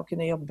spennende å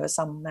kunne jobbe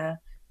sammen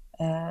med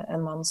en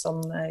mann som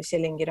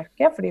Kjell Inge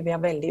Røkke, fordi vi har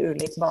veldig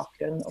ulik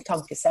bakgrunn og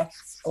tankesett,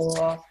 og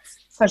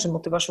kanskje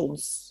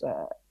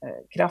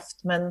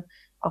motivasjonskraft. Men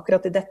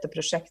akkurat i dette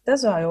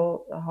prosjektet så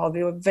har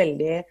vi jo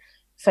veldig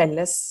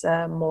felles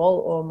mål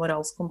og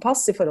moralsk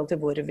kompass i forhold til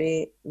hvor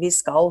vi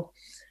skal.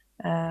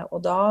 Og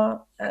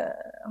da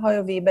har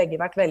jo vi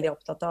begge vært veldig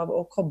opptatt av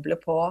å koble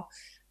på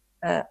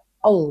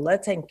alle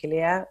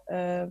tenkelige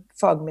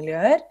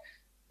fagmiljøer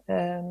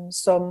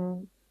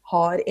som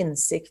har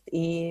innsikt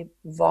i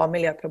hva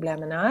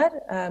miljøproblemene er,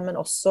 men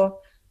også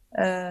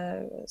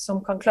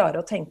som kan klare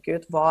å tenke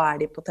ut hva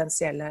er de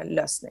potensielle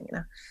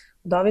løsningene.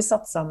 Da har vi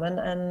satt sammen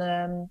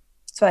en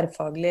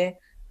tverrfaglig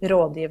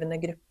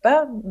rådgivende gruppe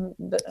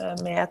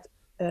med et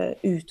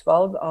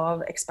utvalg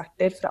av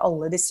eksperter fra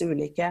alle disse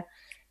ulike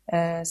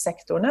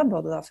sektorene,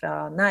 både da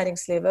fra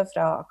næringslivet,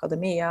 fra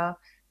akademia,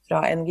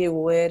 fra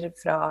NGO-er,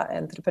 fra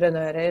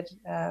entreprenører,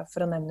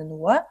 for å nevne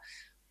noe.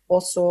 Og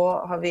så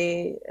har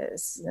vi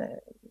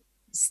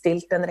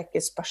stilt en rekke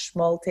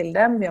spørsmål til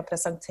dem. Vi har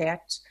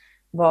presentert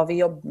hva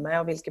vi jobber med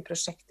og hvilke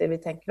prosjekter vi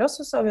tenker oss,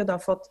 og så har vi jo da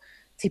fått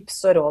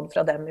tips og råd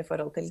fra dem i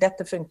forhold til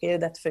dette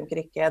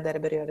funker ikke,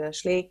 dere bør gjøre det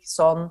slik,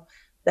 sånn,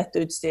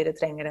 dette utstyret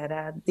trenger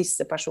dere,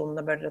 disse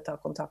personene bør dere ta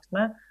kontakt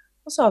med,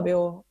 og så har vi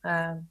jo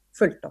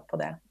fulgt opp på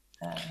det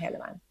hele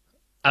veien.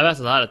 Jeg vet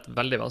at det er et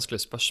veldig vanskelig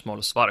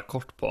spørsmål å svare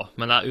kort på,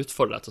 men jeg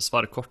utfordrer deg til å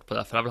svare kort på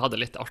det, for jeg vil ha det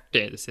litt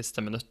artig de siste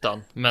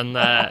minuttene. Men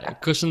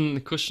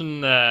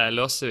hvordan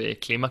løser vi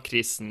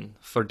klimakrisen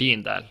for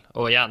din del?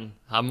 Og igjen,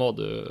 her må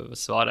du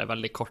svare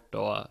veldig kort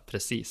og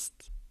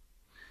presist.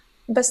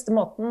 Beste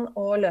måten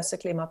å løse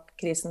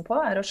klimakrisen på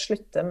er å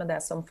slutte med det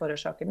som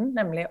forårsaker den,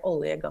 nemlig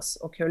olje, gass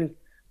og kull.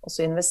 Og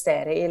så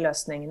investere i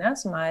løsningene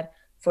som er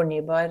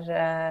fornybar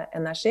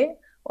energi,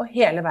 og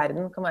hele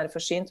verden kan være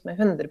forsynt med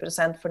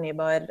 100%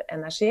 fornybar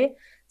energi,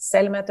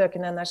 selv med et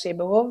økende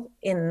energibehov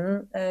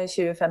innen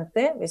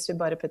 2050, hvis vi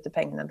bare putter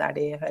pengene der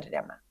de hører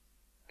hjemme.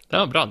 Det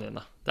var bra,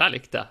 Nina. Det jeg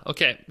likte.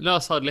 Ok, la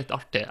oss ha det litt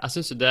artig. Jeg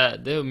synes jo det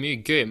er jo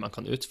mye gøy man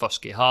kan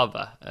utforske i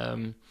havet.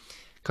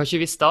 Kan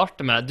ikke vi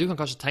starte med, du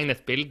kan kanskje tegne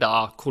et bilde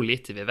av hvor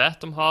lite vi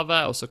vet om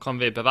havet, og så kan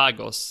vi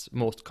bevege oss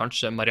mot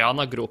kanskje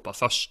Marianagropa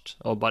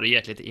først, og bare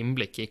gi et lite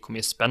innblikk i hvor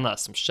mye spennende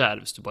som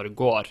skjer hvis du bare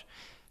går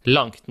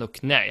langt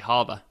nok ned i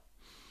havet.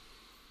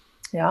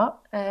 Ja,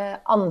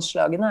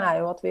 anslagene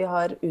er jo at vi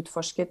har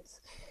utforsket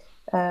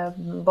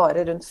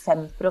bare rundt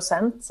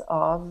 5%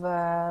 av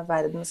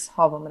verdens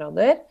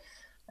havområder.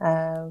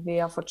 Vi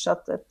har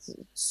fortsatt et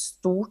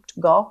stort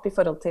gap i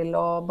forhold til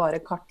å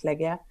bare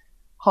kartlegge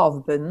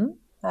havbunnen.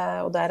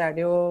 Og der er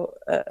det jo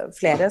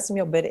flere som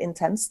jobber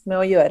intenst med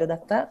å gjøre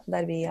dette,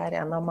 der vi er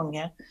en av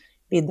mange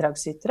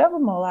bidragsytere,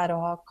 hvor målet er å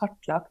ha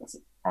kartlagt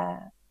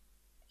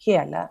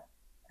hele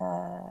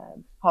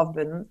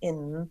havbunnen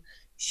innen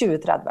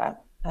 2030.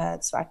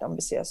 Et svært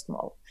ambisiøst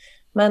mål.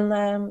 Men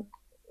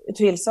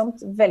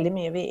utvilsomt veldig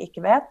mye vi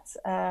ikke vet,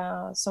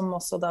 som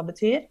også da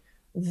betyr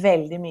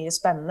veldig mye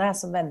spennende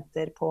som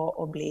venter på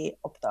å bli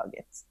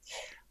oppdaget.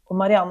 Og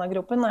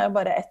Marianagropen er jo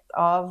bare et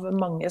av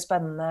mange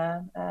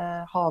spennende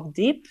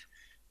havdyp.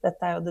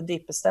 Dette er jo det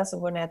dypeste, som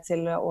går ned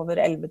til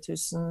over 11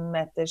 000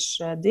 meters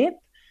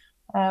dyp,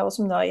 og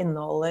som da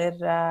inneholder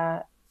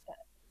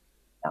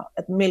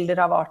et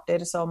mylder av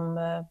arter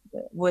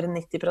hvor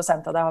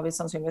 90% av det har vi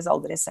sannsynligvis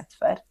aldri sett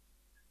før.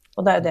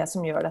 Og det er jo det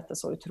som gjør dette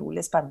så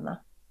utrolig spennende.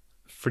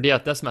 Fordi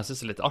at det som jeg synes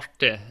er litt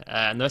artig,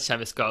 nå vet ikke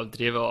jeg vi skal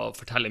drive og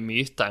fortelle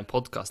myter i en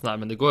podcast her,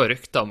 men det går jo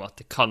rykter om at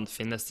det kan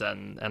finnes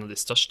en av de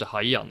største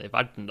haiene i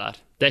verden der.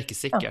 Det er ikke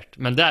sikkert,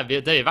 men det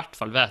vi i hvert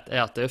fall vet er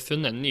at det er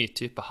funnet en ny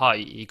type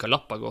hai i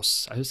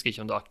Galapagos. Jeg husker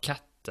ikke om det var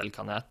cat eller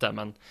hva det heter,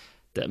 men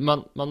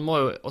man må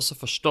jo også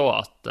forstå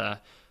at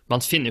man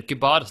finner jo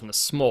ikke bare sånne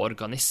små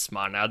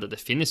organismer her nede,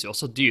 det finnes jo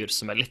også dyr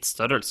som er litt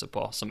størrelse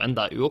på, som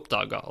enda er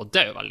uoppdaget, og det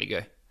er jo veldig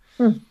gøy.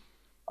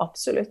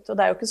 Absolutt, og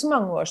det er jo ikke så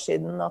mange år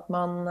siden at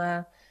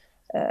man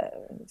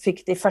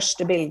fikk de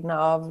første bildene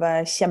av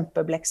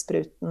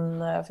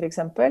kjempeblekkspruten, for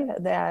eksempel.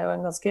 Det er jo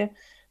en ganske,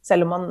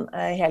 selv om man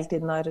hele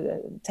tiden har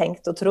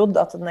tenkt og trodd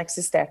at den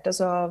eksisterte,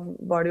 så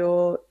var det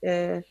jo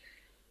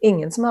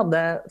ingen som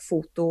hadde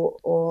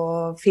foto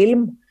og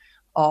film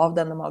av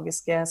denne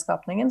magiske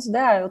skapningen. Så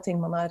det er jo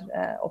ting man har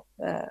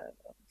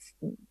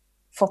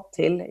fått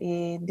til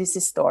i de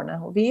siste årene.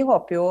 Og vi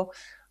håper jo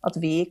at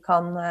vi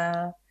kan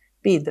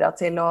bidra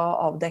til å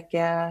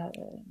avdekke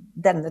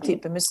denne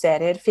type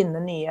mysterier,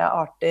 finne nye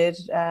arter,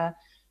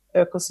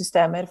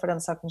 økosystemer for den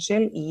sakens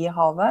skyld, i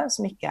havet,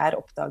 som ikke er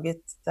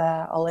oppdaget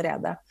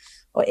allerede.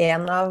 Og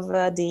en av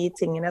de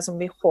tingene som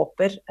vi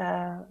håper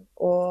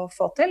å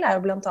få til, er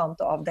jo blant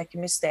annet å avdekke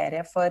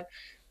mysteriet for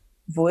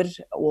hvor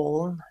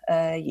ålen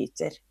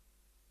gyter.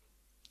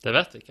 Det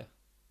vet vi ikke.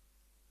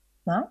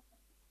 Nei.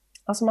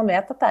 Altså man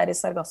vet at det er i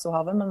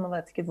Sargassohavet, men man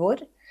vet ikke hvor.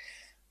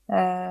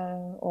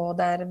 Og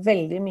det er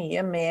veldig mye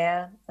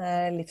med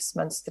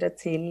livsmønstret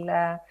til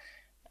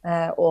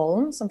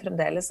ålen, som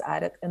fremdeles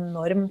er et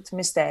enormt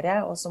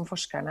mysterie, og som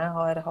forskerne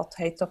har hatt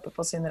høyt oppe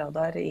på sin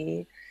radar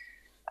i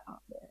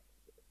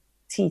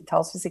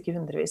titalls, hvis ikke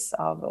hundrevis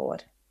av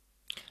år.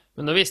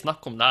 Men når vi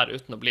snakker om det her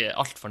uten å bli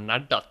alt for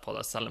nerdet på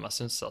det, selv om jeg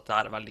synes at det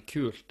her er veldig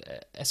kult,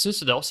 jeg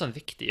synes det er også en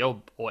viktig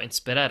jobb å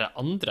inspirere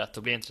andre til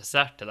å bli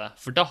interessert i det,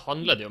 for da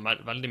handler det jo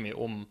veldig mye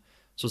om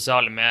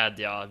sosiale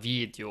medier,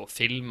 video,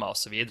 filmer og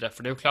så videre,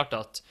 for det er jo klart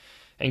at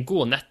en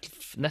god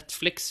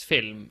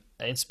Netflix-film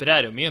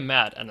inspirerer jo mye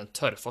mer enn en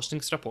tørr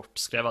forskningsrapport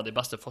skrevet av de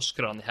beste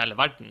forskerne i hele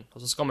verden, og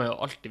så skal man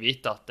jo alltid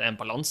vite at det er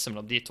en balanse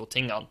mellom de to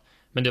tingene,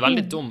 men det er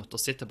veldig dumt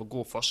å sitte på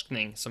god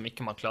forskning som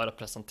ikke man klarer å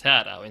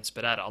presentere og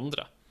inspirere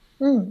andre.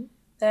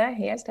 Det er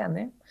jeg helt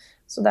enig i.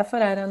 Så derfor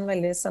er en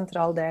veldig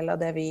sentral del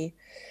av det vi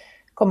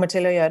kommer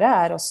til å gjøre,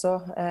 er også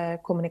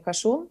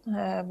kommunikasjon,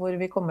 hvor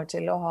vi kommer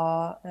til å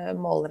ha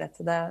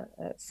målrettede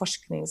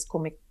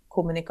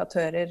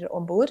forskningskommunikatører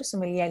ombord,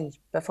 som vil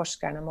hjelpe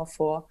forskerne med å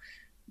få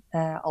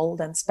all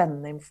den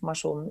spennende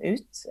informasjonen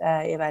ut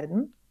i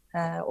verden,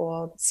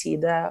 og si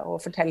det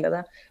og fortelle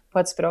det på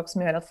et språk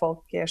som gjør at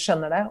folk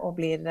skjønner det og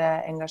blir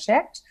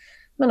engasjert,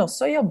 men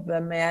også jobbe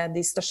med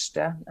de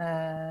største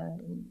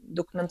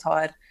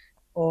dokumentar-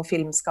 og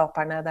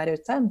filmskaperne der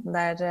ute.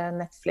 Det er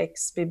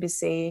Netflix,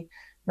 BBC,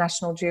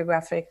 National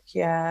Geographic,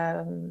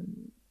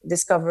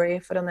 Discovery,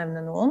 for å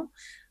nevne noen,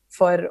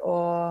 for å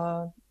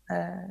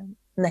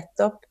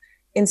nettopp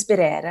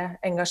inspirere,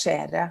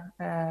 engasjere,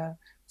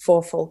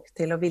 få folk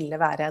til å ville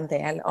være en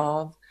del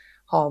av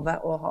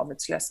havet og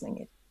havets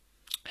løsninger.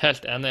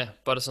 Helt enig.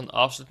 Bare sånn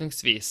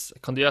avslutningsvis,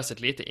 kan du gi oss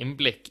et lite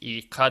innblikk i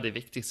hva de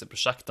viktigste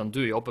prosjektene du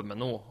jobber med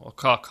nå, og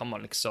hva kan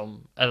man liksom,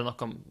 det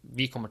noe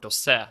vi kommer til å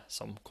se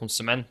som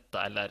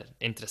konsumenter eller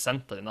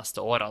interessenter de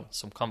neste årene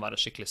som kan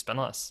være skikkelig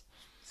spennende?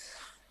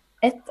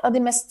 Et av de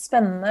mest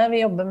spennende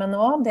vi jobber med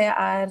nå, det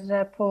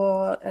på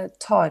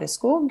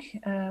Tareskog,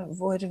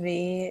 hvor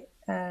vi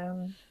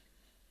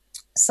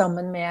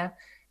sammen med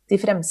de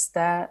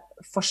fremste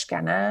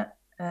forskerne,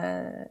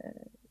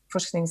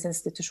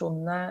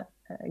 forskningsinstitusjonene,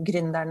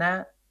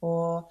 gründerne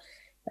og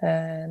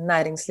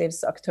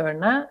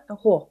næringslivsaktørene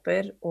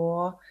håper å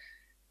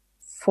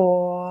få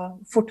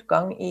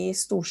fortgang i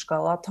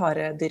storskala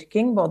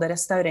taredyrking, både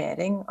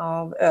restaurering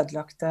av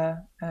ødelagte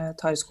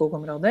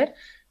tareskogområder,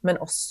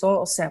 men også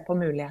å se på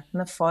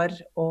mulighetene for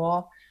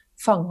å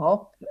fange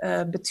opp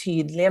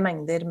betydelige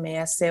mengder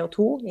med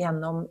CO2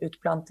 gjennom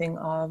utplanting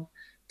av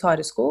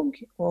tareskog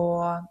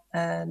og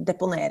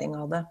deponering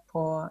av det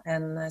på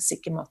en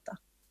sikker måte.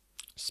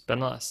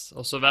 Spennende.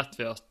 Og så vet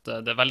vi at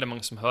det veldig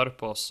mange som hører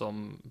på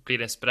som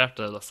blir inspirert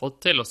av det du har fått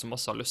til, og som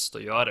også har lyst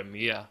til å gjøre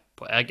mye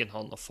på egen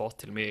hånd og få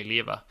til mye i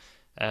livet.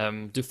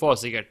 Du får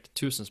sikkert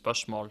 1000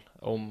 spørsmål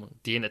om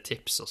dine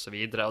tips og så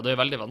videre, og det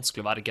veldig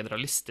vanskelig å være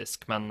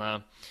generalistisk, men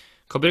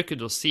hva bruker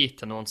du å si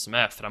til noen som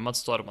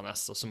fremadstormende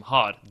og som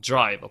har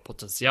drive og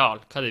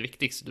potensial? Hva det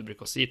viktigste du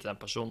bruker å si til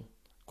den personen?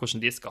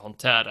 Hvordan de skal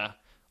håndtere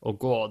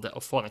og gå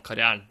og få den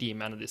karrieren de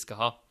mener de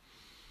skal ha?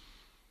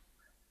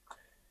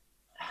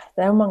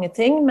 Det jo mange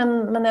ting,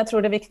 men jeg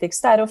tror det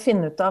viktigste å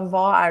finne ut av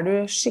hva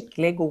du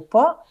skikkelig god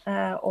på,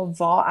 og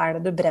hva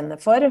det du brenner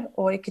for,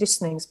 og i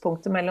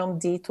krysningspunktet mellom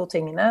de to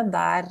tingene,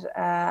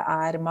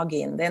 der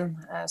magien din.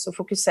 Så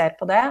fokuser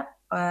på det,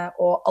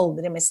 og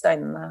aldri mist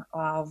øynene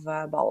av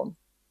ballen.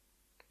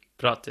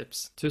 Bra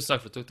tips. Tusen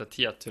takk for at du tok deg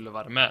tid til å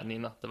være med,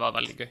 Nina. Det var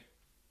veldig gøy.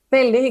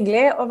 Veldig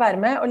hyggelig å være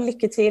med, og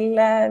lykke til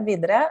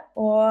videre.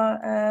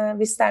 Og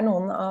hvis det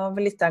noen av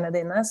lytterne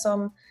dine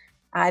som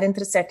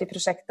interessert i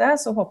prosjektet,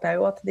 så håper jeg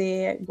jo at de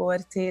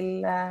går til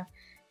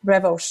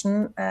Brave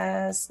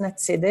Oceans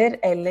nettsider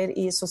eller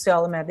i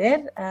sosiale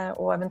medier,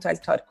 og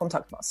eventuelt tar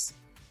kontakt med oss.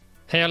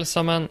 Hei alle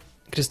sammen,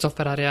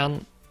 Kristoffer her igjen.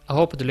 Jeg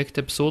håper du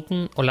likte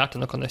episoden og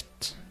lærte noe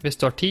nytt. Hvis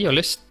du har tid og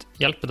lyst,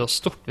 hjelper det oss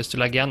stort hvis du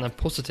legger igjen en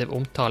positiv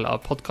omtale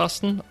av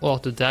podcasten, og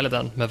at du deler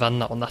den med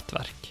venner og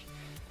nettverk.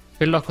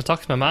 Vil du ha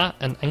kontakt med meg,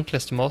 den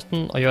enkleste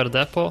måten å gjøre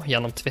det på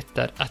gjennom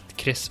Twitter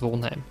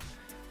 @chrisvonheim.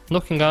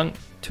 Nok en gang,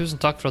 tusen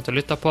takk for at du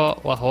lyttet på,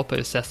 og jeg håper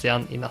vi ses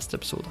igjen i neste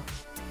episode.